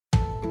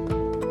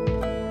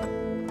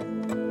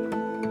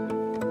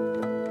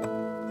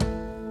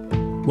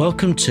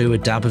Welcome to A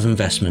Dab of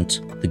Investment,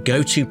 the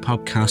go-to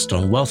podcast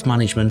on wealth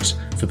management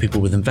for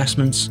people with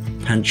investments,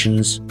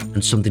 pensions,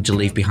 and something to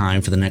leave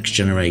behind for the next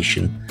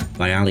generation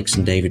by Alex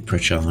and David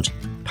Pritchard,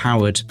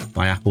 powered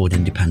by Applewood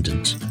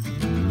Independent.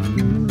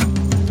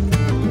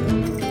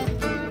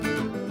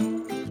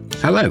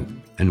 Hello,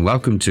 and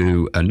welcome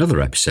to another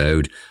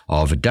episode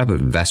of A Dab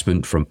of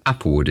Investment from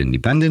Applewood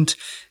Independent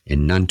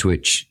in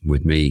Nantwich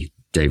with me,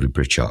 David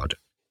Pritchard.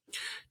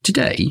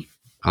 Today,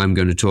 I'm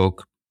going to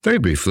talk very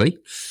briefly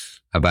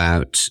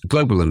about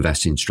global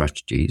investing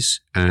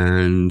strategies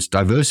and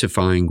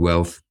diversifying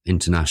wealth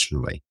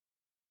internationally.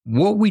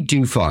 What we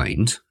do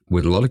find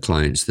with a lot of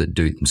clients that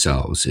do it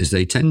themselves is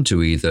they tend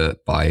to either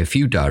buy a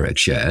few direct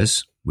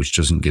shares, which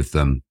doesn't give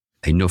them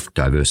enough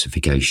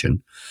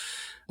diversification,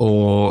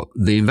 or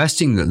the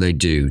investing that they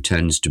do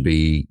tends to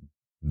be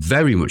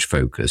very much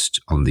focused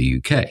on the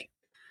UK.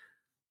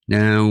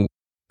 Now,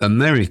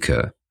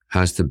 America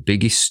has the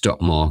biggest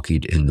stock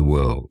market in the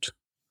world.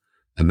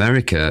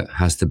 America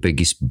has the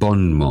biggest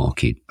bond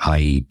market,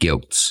 i.e.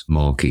 gilts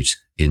market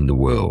in the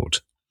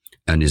world,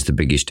 and is the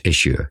biggest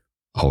issuer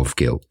of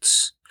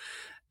gilts.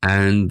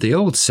 And the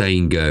old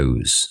saying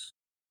goes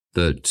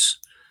that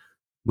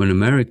when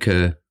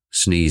America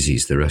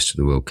sneezes, the rest of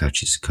the world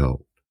catches a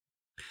cold.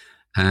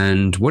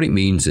 And what it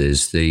means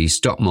is the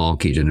stock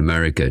market in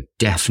America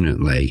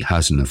definitely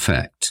has an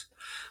effect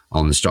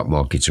on the stock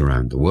markets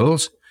around the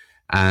world,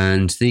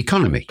 and the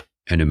economy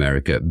in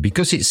America,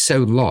 because it's so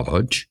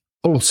large,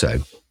 also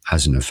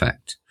has an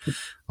effect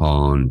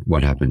on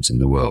what happens in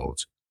the world.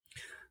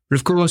 But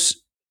of course,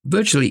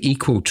 virtually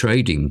equal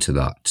trading to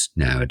that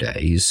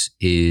nowadays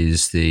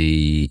is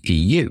the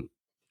EU,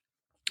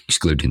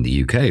 excluding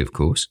the UK, of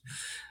course.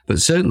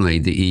 But certainly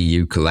the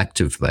EU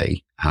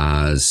collectively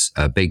has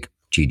a big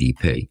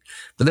GDP,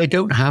 but they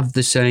don't have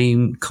the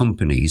same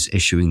companies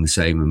issuing the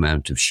same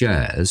amount of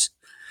shares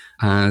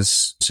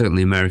as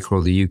certainly America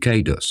or the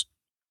UK does.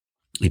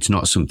 It's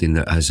not something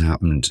that has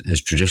happened as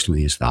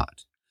traditionally as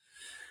that.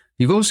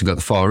 You've also got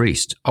the Far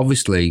East.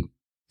 Obviously,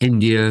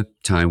 India,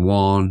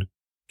 Taiwan,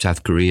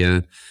 South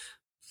Korea,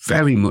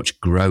 very much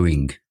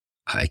growing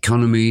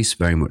economies,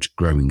 very much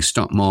growing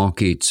stock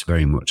markets,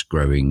 very much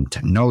growing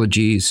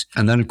technologies.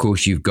 And then, of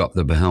course, you've got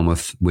the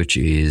behemoth, which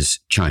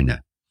is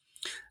China,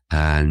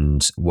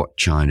 and what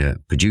China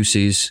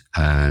produces.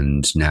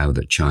 And now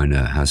that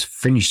China has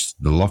finished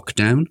the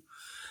lockdown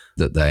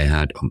that they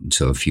had up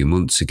until a few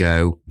months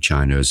ago,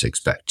 China is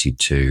expected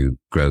to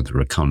grow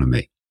their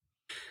economy.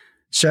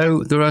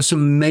 So there are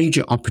some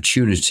major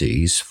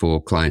opportunities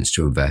for clients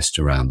to invest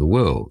around the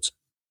world.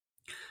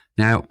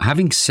 Now,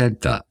 having said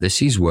that, this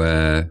is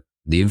where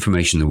the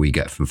information that we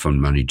get from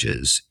fund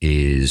managers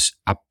is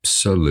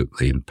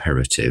absolutely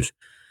imperative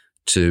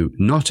to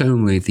not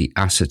only the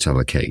asset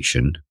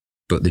allocation,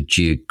 but the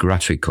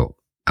geographical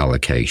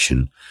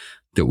allocation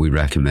that we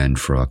recommend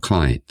for our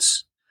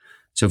clients.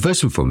 So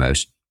first and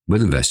foremost,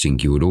 with investing,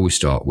 you would always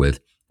start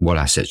with what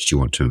assets do you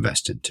want to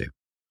invest into?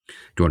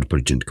 Do you want to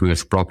put it into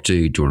commercial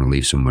property? Do you want to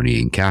leave some money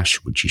in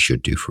cash, which you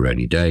should do for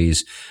rainy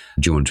days?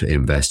 Do you want to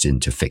invest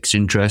into fixed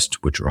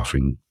interest, which are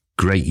offering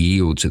great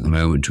yields at the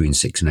moment between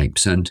 6 and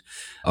 8%?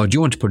 Or do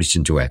you want to put it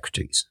into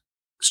equities,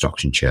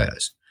 stocks and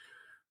shares?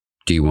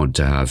 Do you want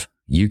to have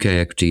UK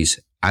equities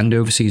and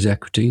overseas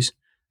equities?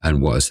 And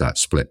what is that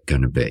split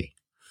going to be?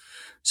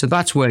 So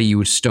that's where you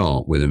would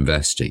start with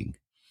investing.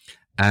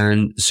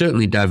 And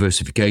certainly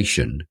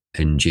diversification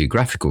in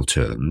geographical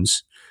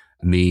terms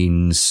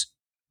means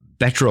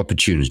better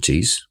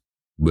opportunities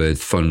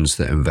with funds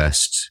that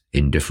invest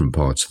in different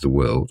parts of the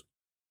world.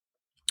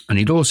 And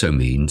it also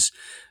means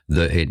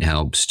that it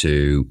helps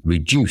to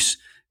reduce,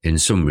 in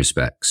some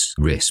respects,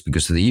 risk,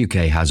 because the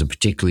UK has a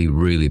particularly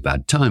really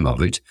bad time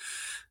of it.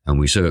 And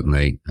we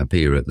certainly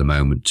appear at the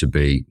moment to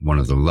be one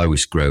of the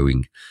lowest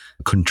growing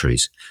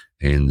countries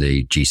in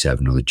the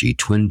G7 or the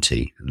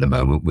G20 at the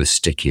moment, with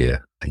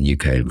stickier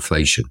UK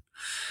inflation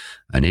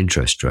and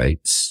interest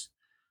rates.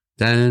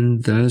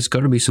 Then there's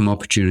got to be some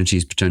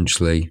opportunities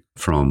potentially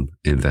from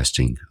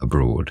investing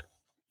abroad.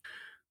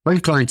 When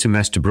clients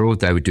invest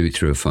abroad, they would do it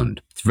through a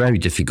fund. It's very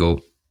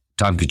difficult,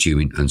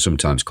 time-consuming, and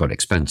sometimes quite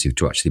expensive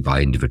to actually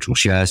buy individual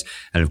shares.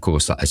 And of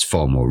course, that is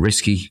far more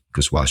risky,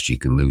 because whilst you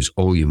can lose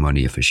all your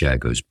money if a share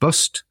goes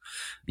bust,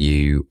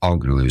 you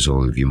aren't going to lose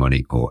all of your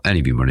money or any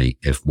of your money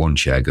if one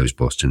share goes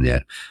bust in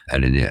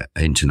an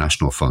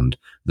international fund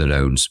that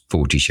owns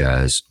 40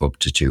 shares up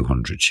to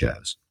 200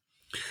 shares.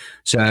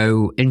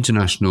 So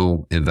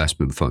international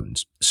investment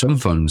funds. Some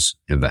funds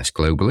invest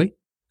globally,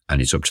 and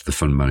it's up to the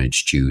fund manager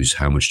to choose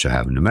how much to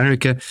have in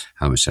America,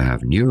 how much to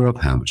have in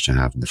Europe, how much to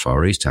have in the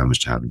Far East, how much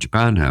to have in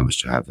Japan, how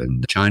much to have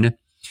in China.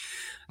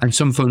 And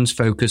some funds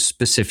focus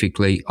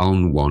specifically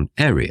on one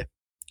area,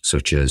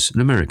 such as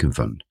an American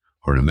fund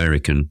or an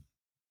American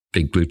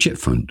big blue chip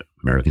fund,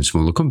 American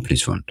smaller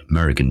companies fund,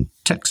 American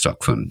tech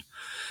stock fund.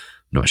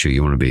 Not sure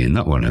you want to be in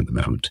that one at the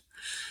moment.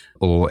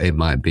 Or it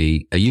might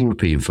be a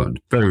European fund.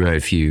 Very, very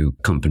few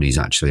companies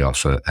actually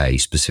offer a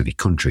specific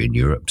country in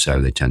Europe,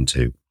 so they tend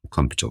to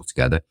clump it all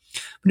together.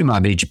 But it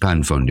might be a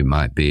Japan fund, it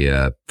might be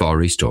a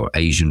Far East or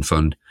Asian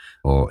fund,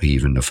 or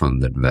even a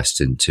fund that invests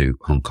into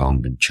Hong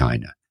Kong and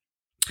China.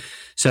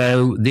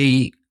 So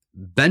the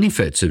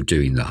benefits of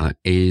doing that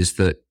is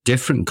that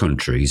different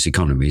countries'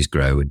 economies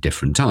grow at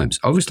different times.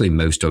 Obviously,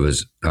 most of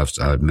us, as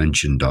I've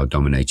mentioned, are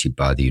dominated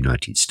by the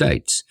United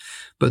States,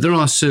 but there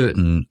are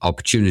certain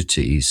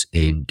opportunities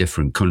in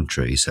different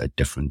countries at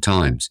different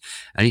times.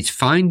 And it's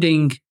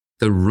finding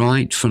the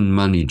right fund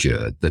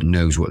manager that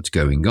knows what's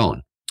going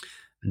on.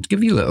 And to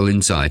give you a little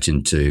insight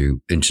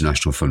into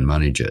international fund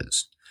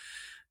managers,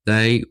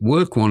 they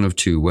work one of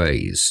two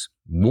ways.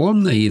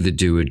 One, they either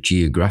do a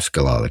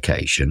geographical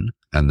allocation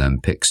and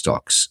then pick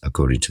stocks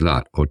according to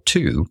that. Or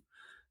two,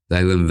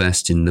 they'll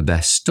invest in the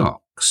best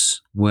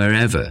stocks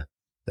wherever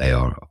they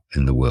are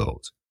in the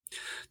world.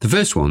 The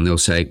first one, they'll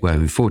say, we're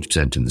having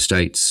 40% in the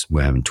States,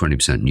 we're having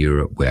 20% in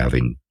Europe, we're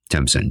having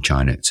 10% in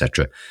China,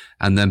 etc.,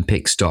 and then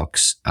pick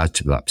stocks out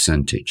of that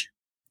percentage.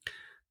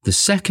 The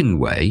second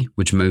way,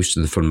 which most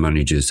of the fund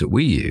managers that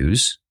we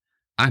use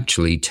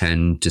actually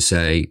tend to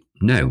say,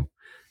 no,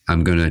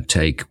 I'm going to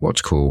take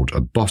what's called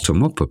a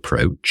bottom-up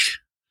approach,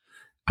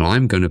 and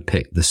I'm going to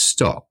pick the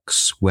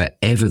stocks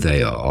wherever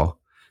they are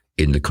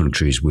in the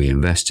countries we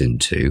invest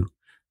into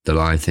that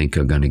I think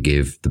are going to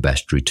give the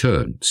best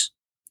returns.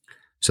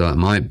 So that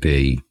might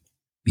be,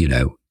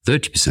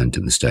 30%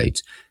 in the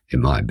States. It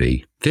might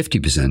be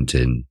 50%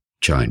 in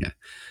China.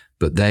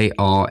 But they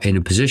are in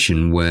a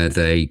position where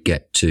they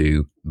get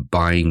to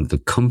buying the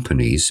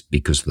companies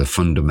because of the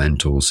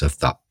fundamentals of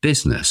that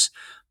business,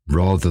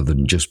 rather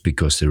than just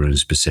because they're in a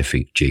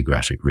specific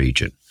geographic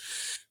region.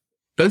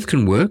 Both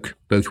can work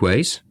both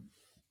ways,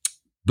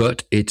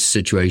 but it's a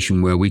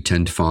situation where we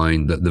tend to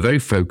find that the very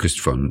focused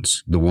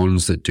funds, the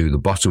ones that do the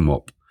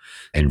bottom-up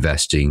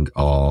investing,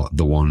 are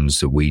the ones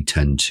that we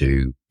tend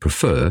to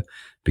prefer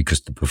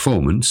because the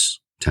performance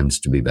tends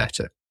to be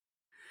better.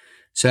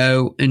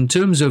 So in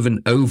terms of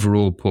an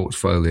overall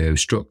portfolio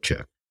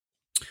structure,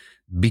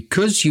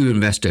 because you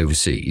invest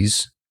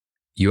overseas,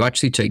 you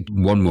actually take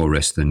one more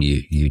risk than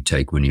you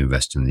take when you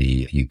invest in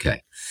the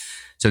UK.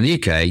 So in the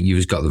UK,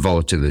 you've got the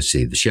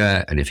volatility of the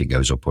share, and if it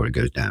goes up or it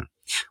goes down.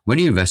 When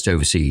you invest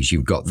overseas,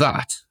 you've got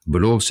that,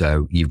 but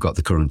also you've got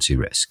the currency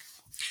risk.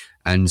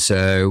 And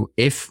so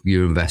if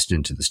you invest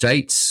into the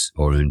States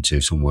or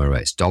into somewhere where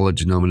it's dollar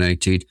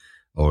denominated,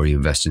 or you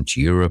invest into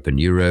Europe and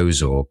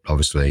euros, or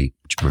obviously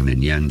Japan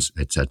in yens,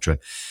 etc.,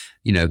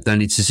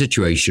 then it's a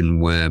situation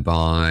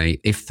whereby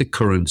if the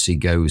currency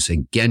goes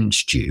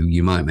against you,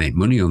 you might make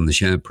money on the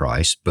share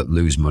price, but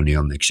lose money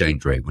on the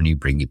exchange rate when you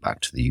bring it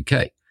back to the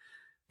UK.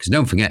 Because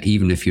don't forget,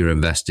 even if you're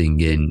investing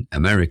in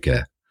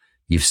America,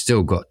 you've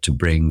still got to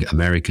bring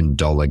American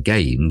dollar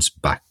gains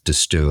back to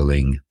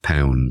sterling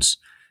pounds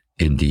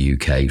in the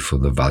UK for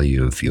the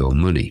value of your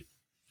money.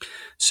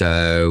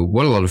 So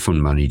what a lot of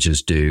fund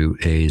managers do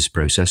is a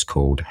process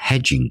called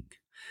hedging.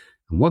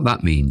 And what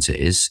that means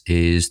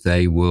is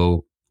they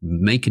will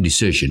make a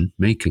decision,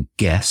 make a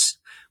guess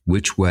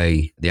which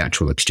way the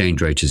actual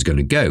exchange rate is going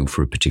to go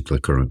for a particular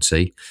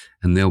currency,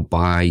 and they'll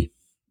buy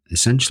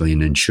essentially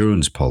an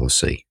insurance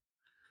policy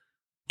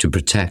to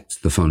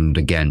protect the fund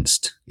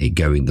against it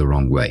going the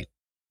wrong way.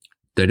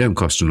 They don't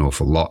cost an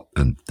awful lot,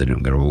 and they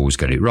don't always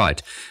get it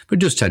right, but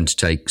just tend to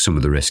take some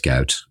of the risk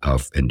out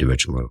of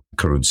individual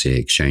currency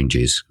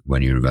exchanges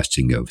when you're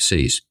investing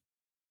overseas.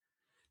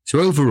 So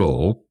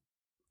overall,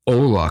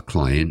 all our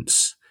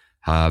clients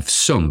have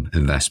some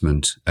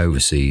investment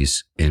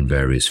overseas in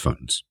various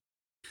funds.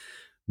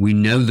 We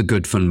know the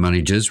good fund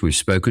managers. We've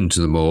spoken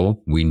to them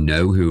all. We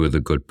know who are the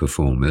good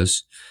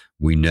performers.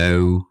 We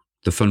know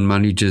the fund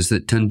managers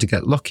that tend to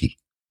get lucky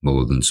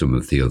more than some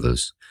of the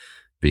others,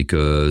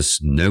 because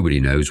nobody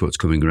knows what's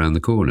coming around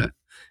the corner.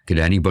 Could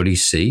anybody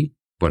see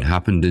what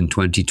happened in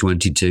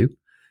 2022,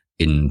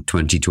 in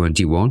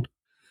 2021?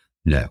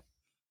 No.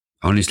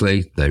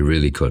 Honestly, they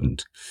really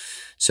couldn't.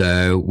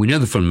 So we know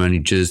the fund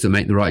managers that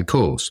make the right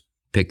calls,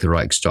 pick the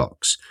right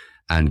stocks,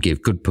 and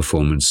give good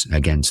performance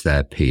against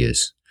their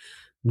peers.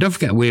 Don't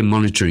forget, we're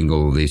monitoring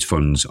all of these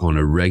funds on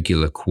a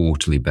regular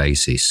quarterly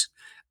basis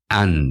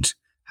and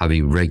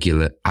having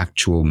regular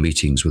actual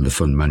meetings with the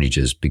fund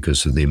managers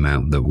because of the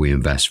amount that we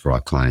invest for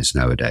our clients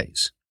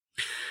nowadays.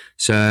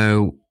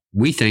 So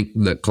we think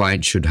that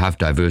clients should have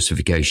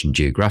diversification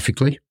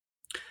geographically.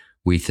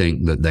 We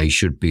think that they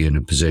should be in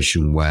a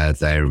position where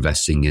they're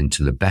investing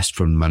into the best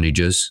fund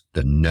managers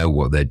that know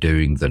what they're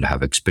doing, that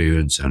have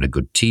experience and a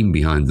good team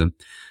behind them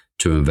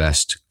to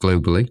invest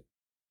globally.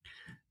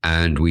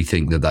 And we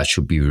think that that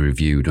should be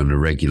reviewed on a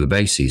regular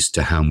basis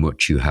to how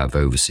much you have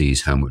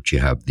overseas, how much you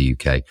have the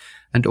UK,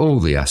 and all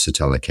the asset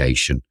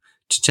allocation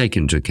to take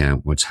into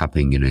account what's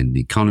happening in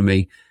the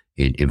economy,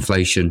 in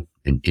inflation,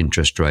 in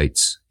interest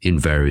rates, in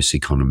various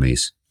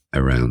economies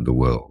around the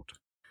world.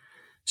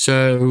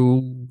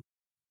 So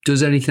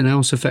does anything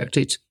else affect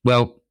it?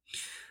 Well,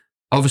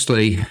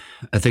 obviously,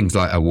 things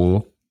like a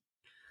war.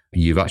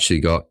 You've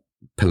actually got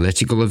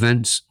political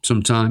events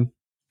sometime.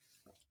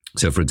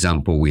 So, for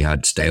example, we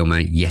had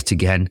stalemate yet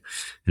again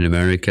in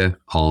America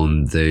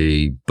on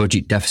the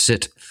budget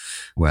deficit,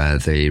 where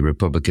the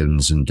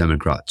Republicans and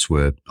Democrats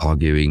were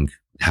arguing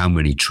how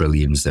many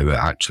trillions they were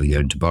actually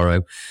going to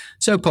borrow.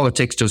 So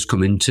politics does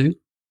come into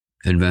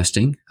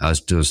investing, as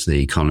does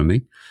the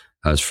economy,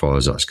 as far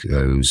as that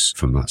goes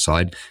from that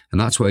side. And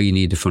that's where you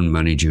need a fund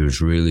manager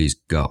who's really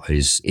got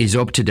his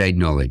up-to-date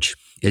knowledge,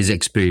 his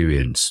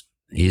experience,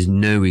 his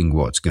knowing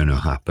what's going to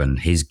happen,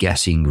 his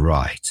guessing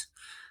right.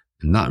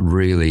 And that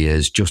really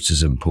is just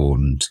as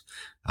important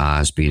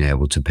as being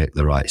able to pick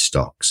the right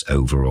stocks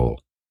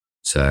overall.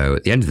 So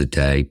at the end of the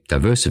day,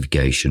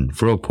 diversification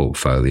for a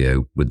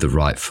portfolio with the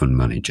right fund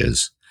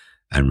managers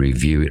and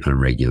review it on a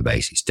regular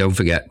basis. Don't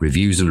forget,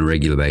 reviews on a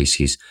regular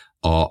basis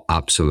are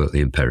absolutely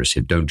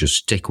imperative. Don't just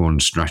stick one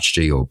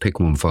strategy or pick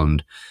one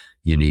fund.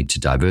 You need to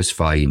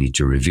diversify, you need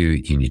to review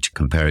it, you need to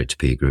compare it to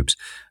peer groups.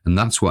 And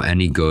that's what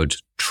any good,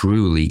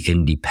 truly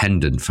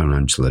independent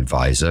financial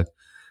advisor,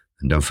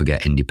 and don't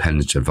forget,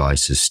 independent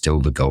advice is still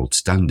the gold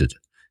standard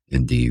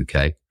in the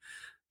UK,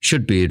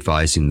 should be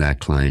advising their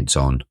clients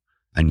on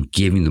and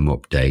giving them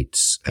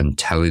updates and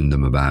telling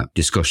them about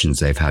discussions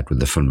they've had with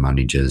the fund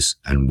managers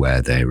and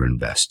where they're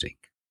investing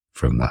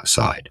from that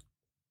side.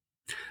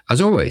 As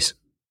always,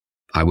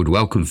 I would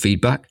welcome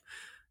feedback.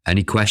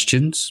 Any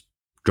questions,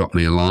 drop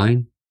me a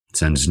line,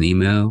 send us an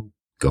email,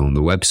 go on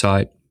the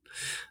website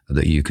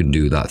that you can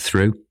do that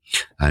through.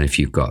 And if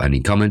you've got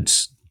any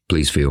comments,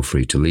 please feel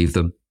free to leave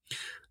them.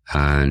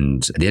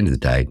 And at the end of the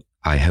day,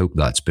 I hope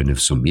that's been of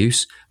some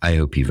use. I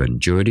hope you've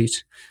enjoyed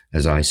it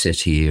as I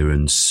sit here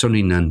in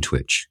sunny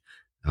Nantwich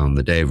on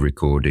the day of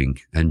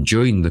recording,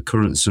 enjoying the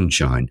current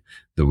sunshine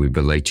that we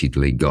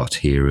belatedly got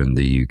here in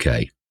the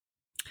UK.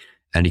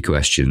 Any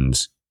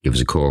questions, give us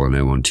a call on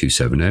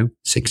 01270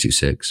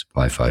 626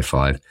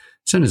 555.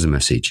 Send us a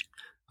message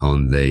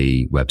on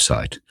the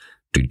website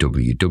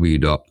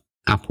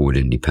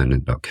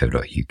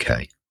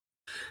www.applewoodindependent.co.uk.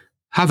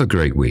 Have a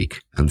great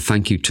week, and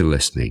thank you for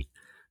listening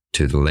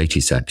to the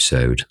latest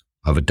episode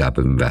of A Dab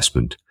of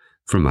Investment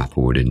from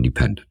Applewood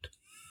Independent.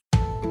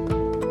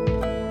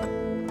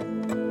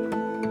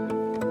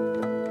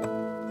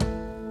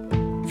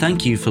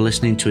 Thank you for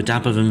listening to A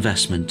Dab of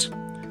Investment.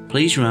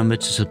 Please remember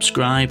to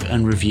subscribe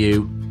and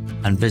review,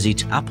 and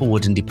visit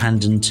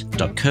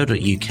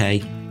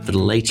applewoodindependent.co.uk for the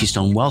latest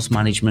on wealth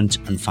management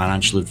and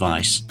financial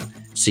advice.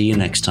 See you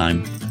next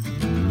time.